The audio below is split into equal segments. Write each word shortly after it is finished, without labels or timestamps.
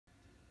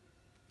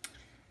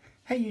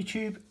Hey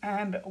YouTube,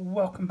 and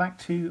welcome back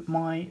to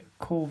my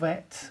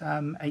Corvette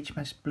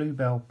HMS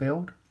Bluebell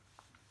build.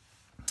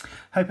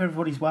 Hope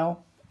everybody's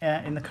well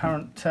in the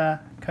current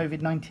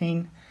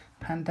COVID-19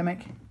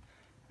 pandemic,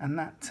 and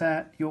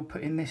that you're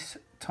putting this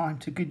time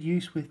to good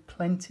use with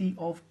plenty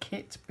of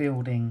kit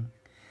building.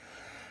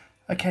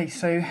 Okay,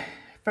 so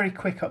very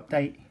quick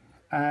update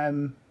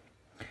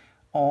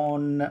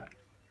on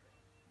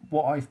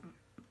what I've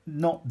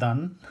not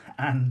done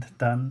and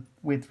done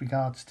with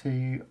regards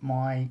to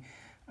my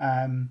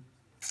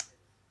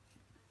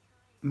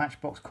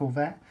Matchbox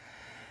Corvette.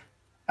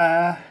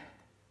 I've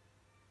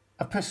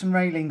put some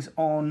railings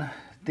on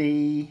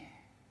the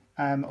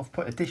I've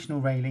put additional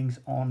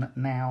railings on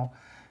now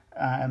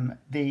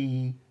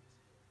the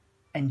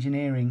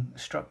engineering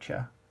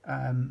structure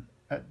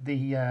at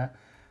the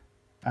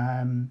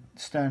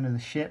stern of the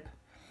ship,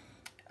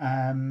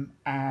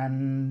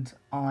 and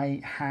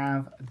I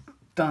have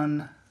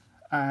done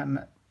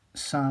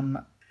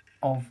some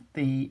of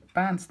the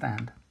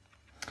bandstand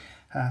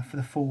for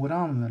the forward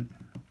armament.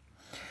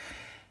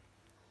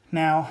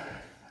 Now,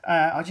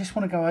 I just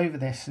want to go over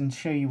this and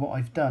show you what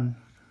I've done.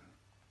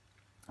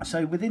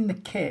 So within the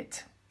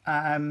kit,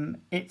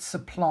 it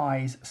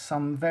supplies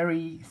some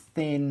very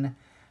thin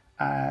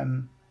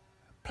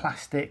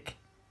plastic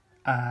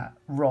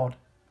rod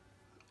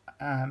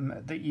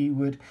that you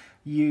would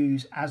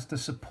use as the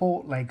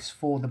support legs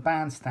for the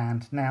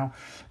bandstand. Now,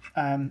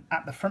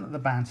 at the front of the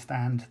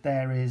bandstand,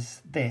 there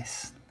is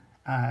this,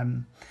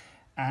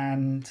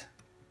 and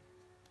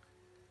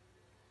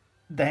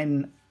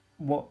then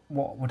what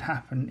would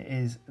happen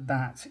is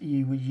that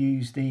you would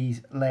use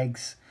these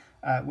legs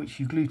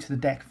which you glue to the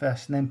deck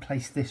first, and then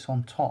place this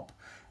on top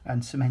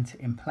and cement it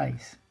in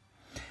place.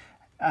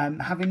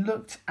 Having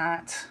looked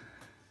at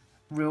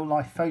real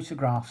life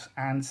photographs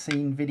and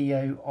seen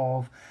video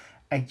of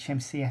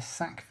HMCS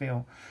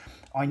Sackville,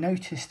 I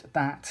noticed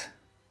that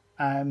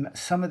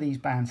some of these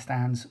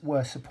bandstands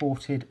were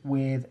supported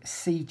with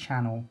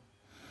C-channel.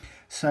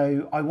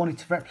 So I wanted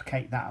to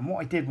replicate that, and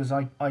what I did was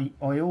I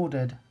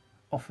ordered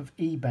off of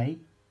eBay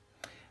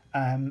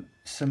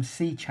some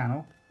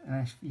C-channel,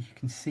 and you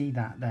can see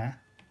that there.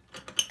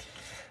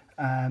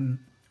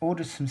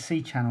 Ordered some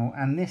C-channel,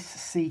 and this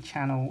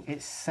C-channel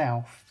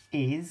itself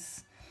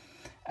is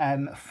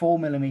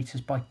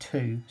 4mm by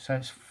 2, so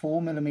it's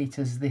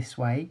 4mm this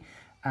way,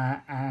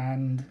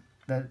 and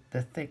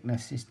the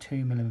thickness is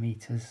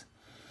 2mm,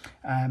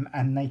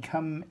 and they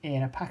come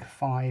in a pack of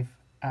 5,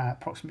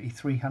 approximately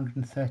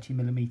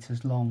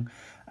 330mm long.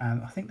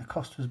 I think the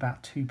cost was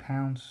about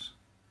 £2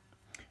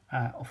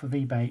 off of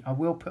eBay. I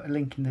will put a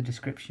link in the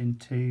description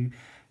to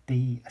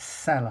the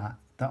seller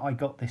that I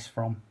got this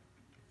from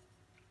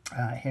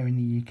here in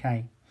the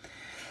UK.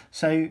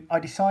 So I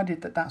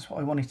decided that that's what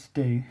I wanted to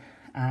do,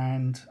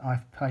 and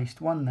I've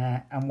placed one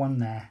there and one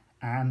there,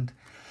 and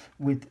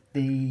with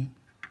the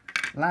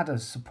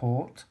ladder's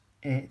support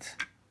it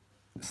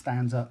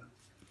stands up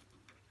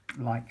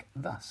like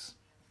thus.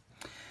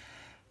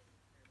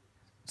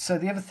 So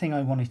the other thing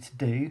I wanted to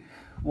do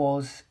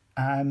was,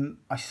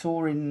 I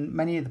saw in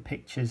many of the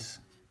pictures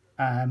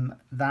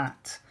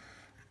that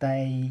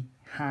they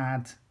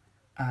had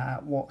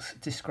what's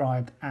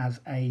described as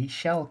a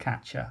shell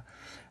catcher,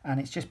 and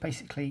it's just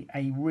basically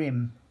a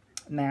rim.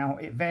 Now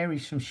it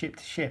varies from ship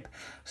to ship.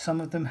 Some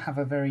of them have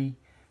a very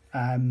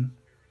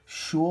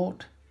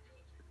short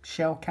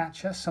shell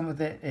catcher, some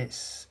of it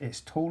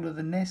it's taller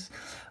than this,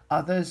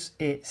 others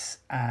it's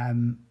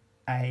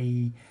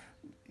a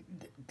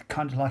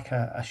kind of like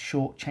a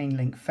short chain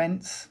link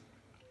fence.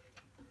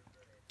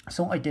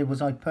 So what I did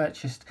was I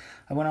purchased,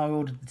 when I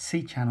ordered the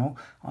C-channel,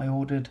 I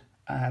ordered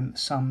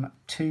some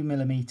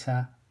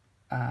 2mm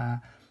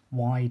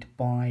wide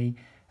by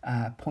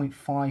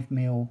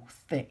 0.5mm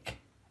thick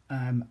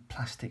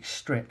plastic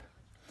strip,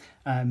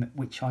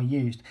 which I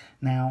used.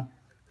 Now,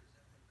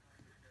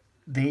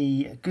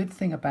 the good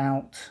thing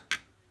about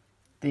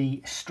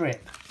the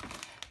strip,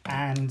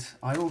 and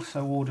I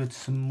also ordered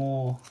some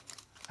more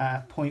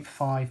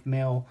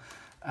 0.5mm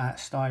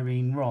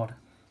styrene rod,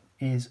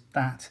 is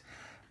that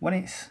when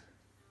it's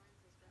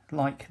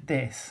like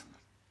this,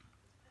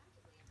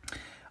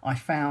 I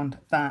found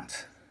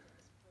that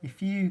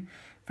if you,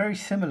 very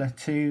similar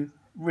to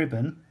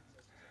ribbon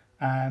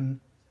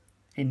in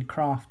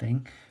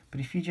crafting,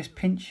 but if you just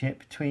pinch it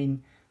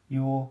between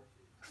your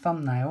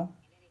thumbnail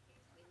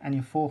and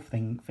your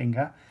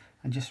forefinger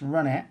and just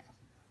run it,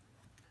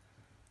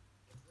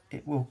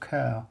 it will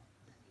curl.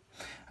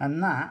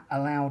 And that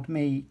allowed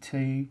me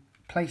to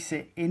place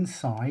it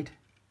inside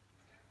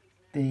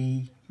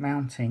the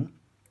mounting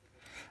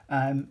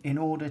in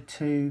order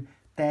to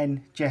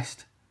then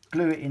just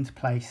glue it into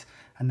place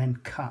and then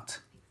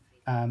cut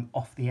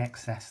off the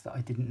excess that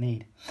I didn't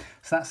need.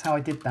 So that's how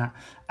I did that.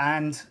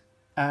 And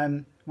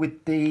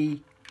with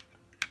the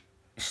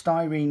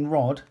styrene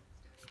rod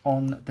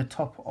on the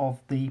top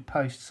of the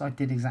posts, I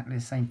did exactly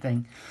the same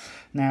thing.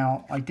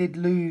 Now I did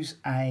lose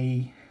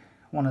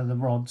one of the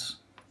rods,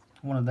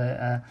 one of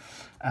the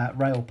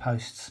rail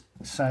posts,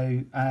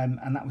 so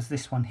and that was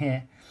this one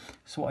here.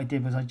 So what I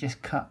did was I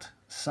just cut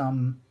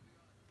some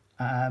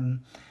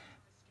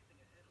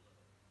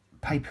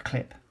paper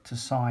clip to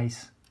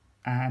size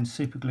and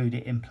super glued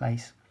it in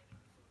place.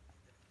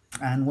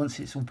 And once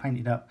it's all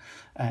painted up,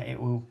 it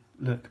will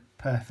look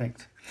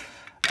perfect.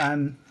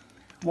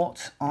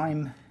 What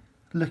I'm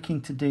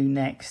looking to do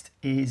next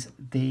is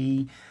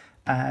the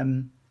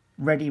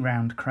ready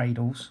round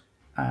cradles,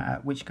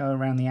 which go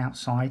around the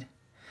outside.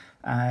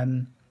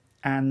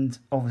 And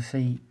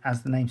obviously,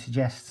 as the name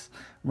suggests,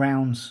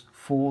 rounds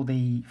for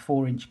the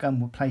 4-inch gun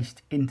were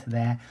placed into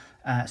there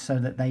so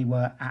that they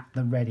were at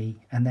the ready,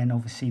 and then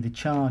obviously the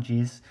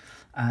charges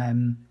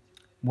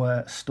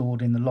were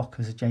stored in the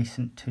lockers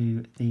adjacent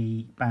to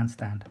the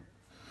bandstand.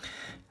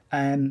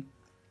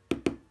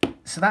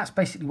 So that's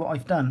basically what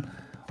I've done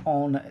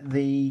on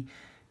the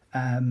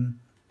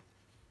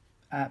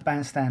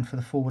bandstand for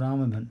the forward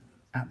armament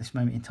at this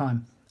moment in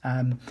time.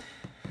 I'm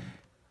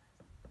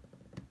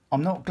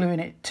not gluing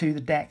it to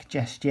the deck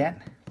just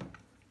yet.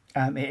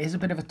 It is a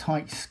bit of a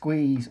tight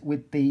squeeze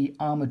with the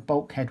armoured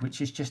bulkhead,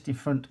 which is just in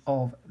front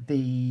of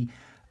the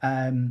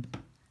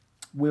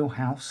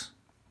wheelhouse,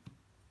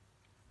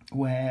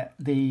 where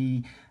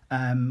the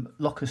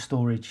locker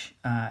storage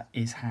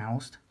is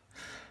housed.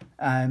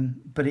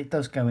 But it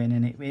does go in,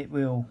 and it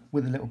will,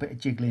 with a little bit of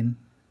jiggling,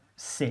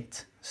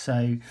 sit.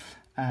 So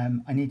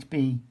I need to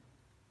be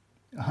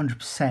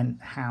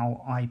 100%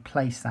 how I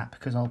place that,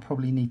 because I'll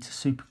probably need to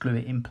super glue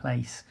it in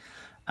place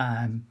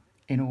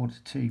in order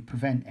to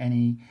prevent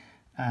any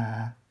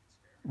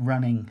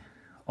running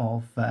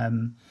of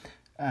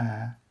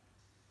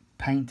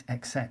paint,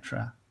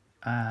 etc.,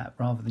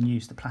 rather than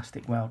use the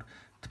plastic weld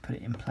to put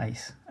it in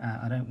place.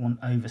 I don't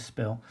want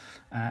overspill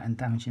and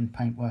damaging the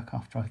paintwork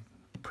after I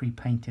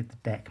pre-painted the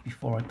deck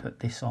before I put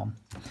this on.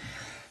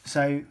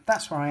 So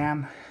that's where I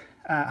am.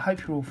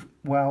 Hope you're all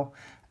well.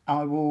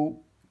 I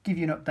will give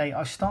you an update.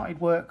 I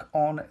started work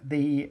on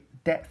the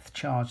depth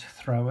charge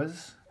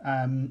throwers.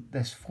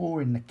 There's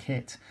 4 in the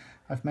kit.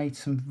 I've made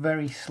some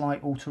very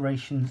slight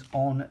alterations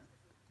on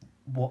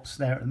what's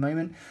there at the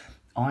moment.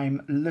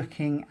 I'm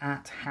looking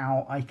at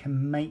how I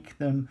can make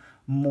them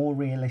more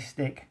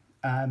realistic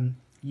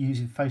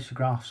using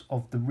photographs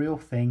of the real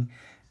thing,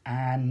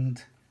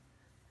 and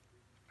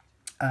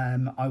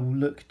I will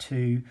look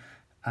to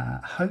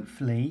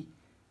hopefully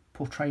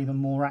portray them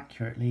more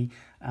accurately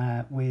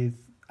with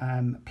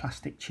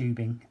plastic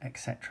tubing,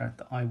 etc.,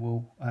 that I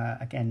will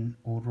again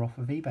order off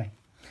of eBay.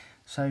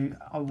 So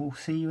I will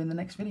see you in the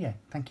next video.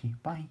 Thank you.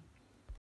 Bye.